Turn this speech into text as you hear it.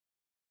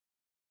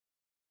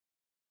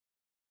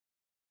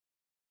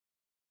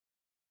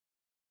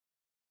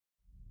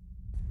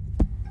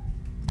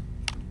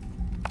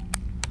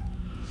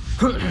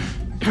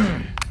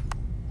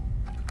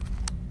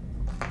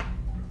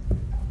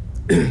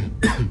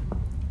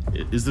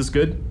Is this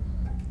good?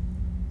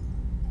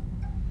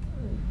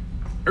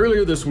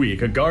 Earlier this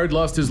week, a guard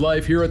lost his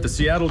life here at the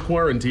Seattle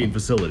quarantine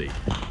facility.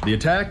 The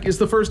attack is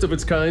the first of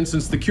its kind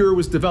since the cure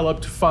was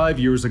developed 5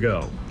 years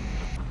ago.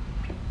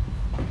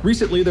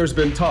 Recently, there's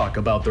been talk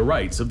about the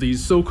rights of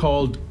these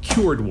so-called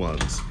cured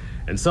ones,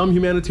 and some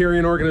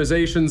humanitarian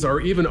organizations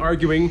are even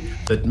arguing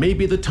that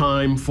maybe the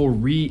time for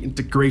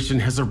reintegration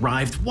has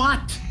arrived.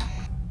 What?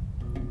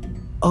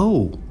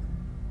 Oh.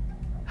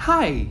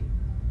 Hi.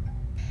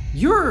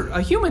 You're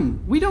a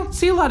human. We don't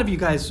see a lot of you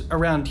guys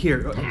around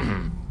here.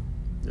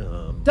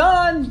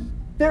 Don!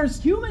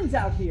 There's humans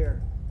out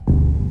here!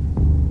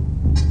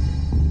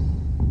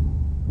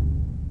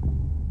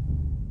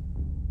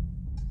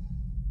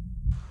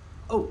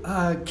 Oh,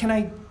 can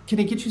I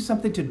get you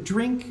something to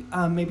drink?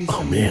 Maybe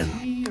some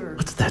tea or...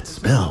 What's that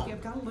smell?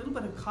 I've got a little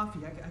bit of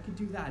coffee. I could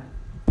do that.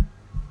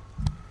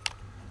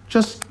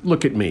 Just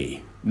look at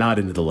me, not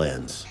into the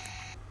lens.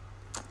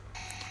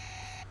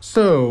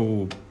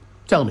 So,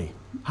 tell me,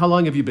 how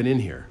long have you been in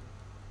here?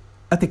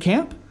 At the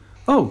camp?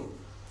 Oh.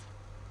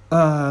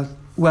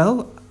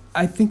 Well,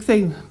 I think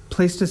they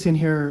placed us in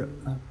here,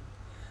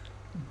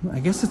 I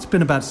guess it's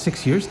been about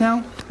 6 years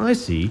now. I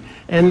see.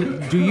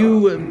 And do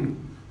you...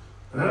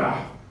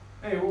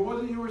 Hey, what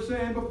was it you were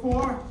saying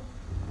before?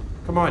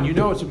 Come on, you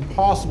know it's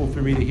impossible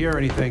for me to hear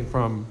anything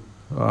from,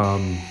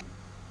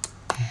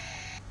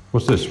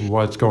 what's this?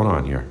 What's going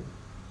on here?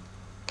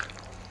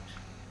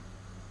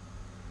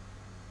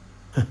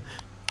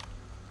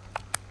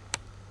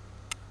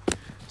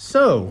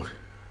 So,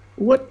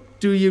 what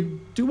do you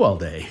do all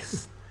day?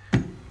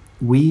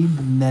 We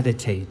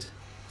meditate.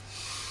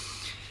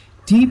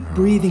 Deep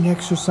breathing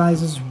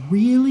exercises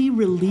really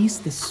release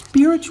the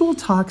spiritual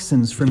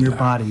toxins from your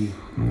body,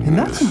 and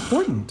that's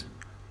important.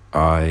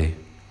 I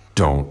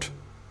don't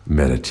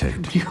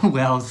meditate.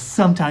 Well,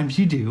 sometimes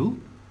you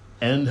do.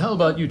 And how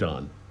about you,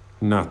 Don?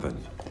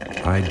 Nothing.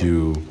 I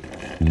do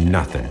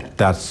nothing.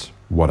 That's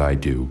what I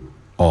do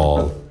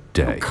all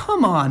day.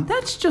 Come on,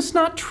 that's just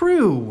not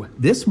true.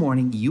 This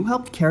morning, you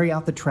helped carry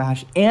out the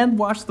trash and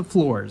wash the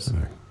floors.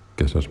 I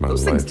guess that's my life.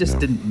 Those things just now.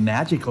 didn't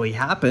magically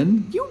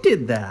happen. You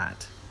did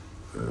that.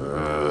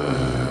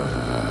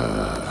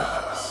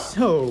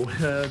 So,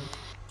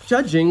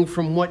 judging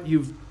from what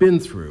you've been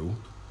through,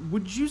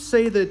 would you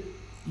say that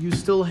you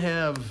still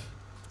have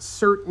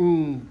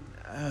certain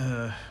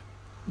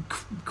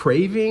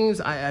cravings?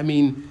 I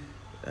mean,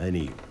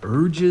 any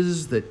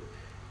urges that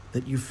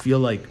you feel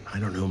like, I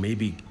don't know,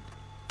 maybe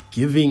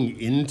giving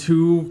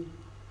into?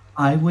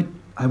 I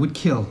would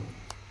kill.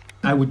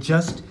 I would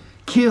just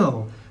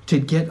kill to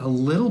get a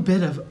little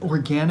bit of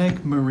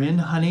organic Marin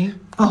honey.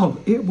 Oh,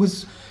 it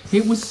was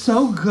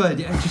so good.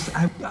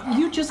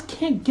 You just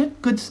can't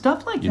get good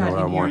stuff like that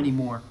in here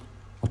anymore.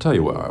 I'll tell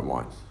you what I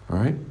want, all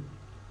right?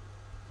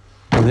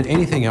 More than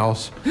anything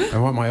else, I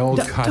want my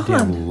old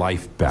goddamn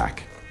life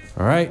back,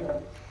 all right?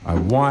 I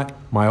want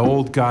my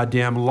old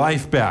goddamn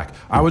life back.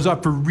 I was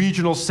up for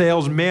regional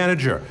sales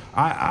manager.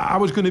 I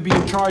was going to be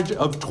in charge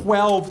of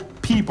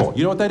 12 people.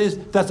 You know what that is?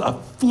 That's a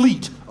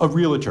fleet of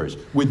realtors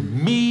with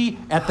me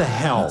at the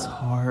helm. It's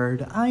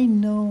hard. I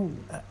know.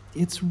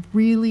 It's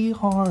really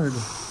hard.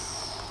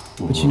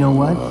 But you know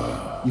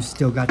what? You've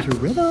still got your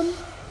rhythm,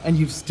 and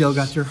you've still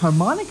got your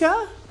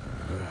harmonica.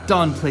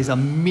 Don plays a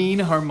mean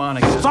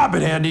harmonica. Stop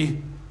it,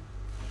 Andy!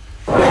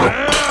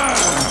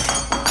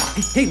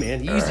 Hey,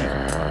 man, easy.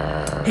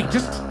 Hey,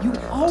 You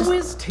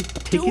always take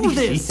do it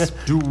easy. this.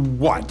 Do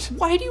what?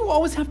 Why do you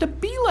always have to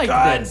be like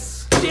God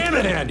this? damn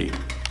it, Andy!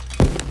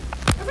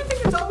 Everything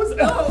is always,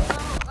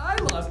 I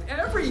lost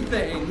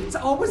everything. It's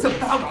always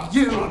about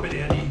you. Stop it,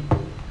 Andy.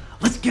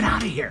 Let's get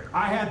out of here.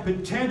 I had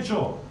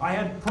potential. I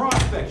had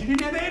prospects. You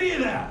didn't have any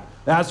of that.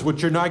 That's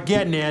what you're not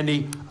getting,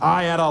 Andy.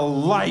 I had a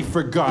life,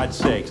 for God's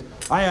sakes.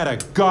 I had a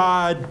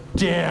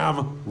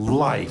goddamn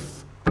life.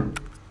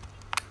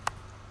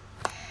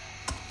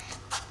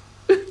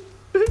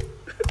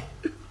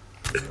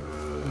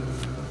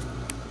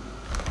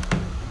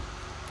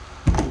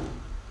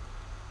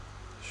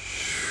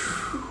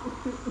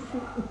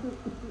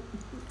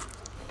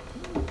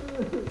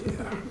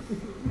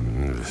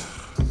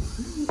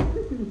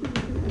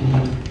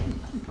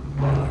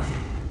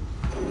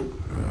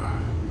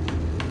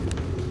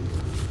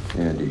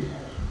 Andy,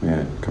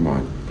 man, come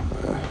on.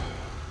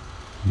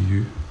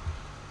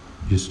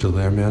 You still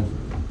there, man?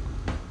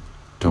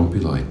 Don't be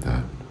like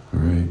that, all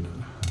right?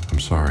 I'm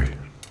sorry.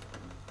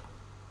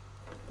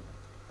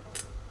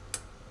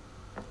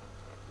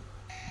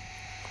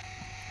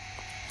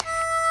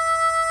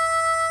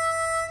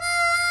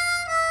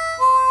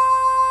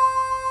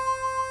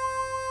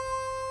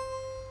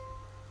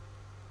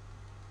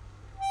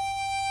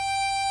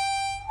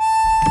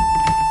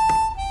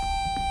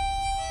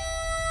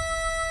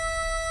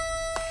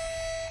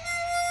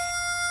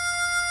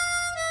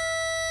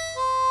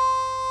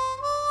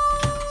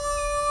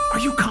 Are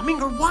you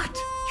coming or what?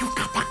 You've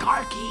got the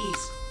car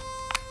keys.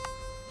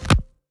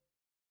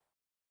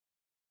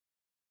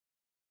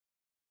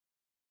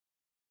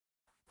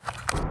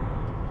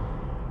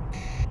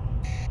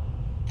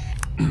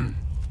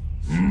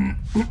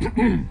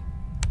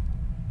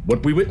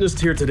 What we witnessed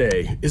here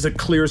today is a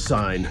clear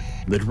sign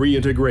that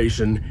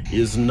reintegration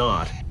is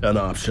not an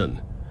option.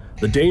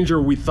 The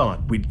danger we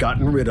thought we'd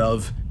gotten rid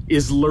of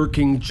is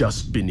lurking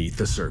just beneath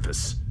the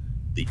surface.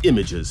 The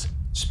images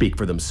speak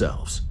for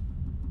themselves.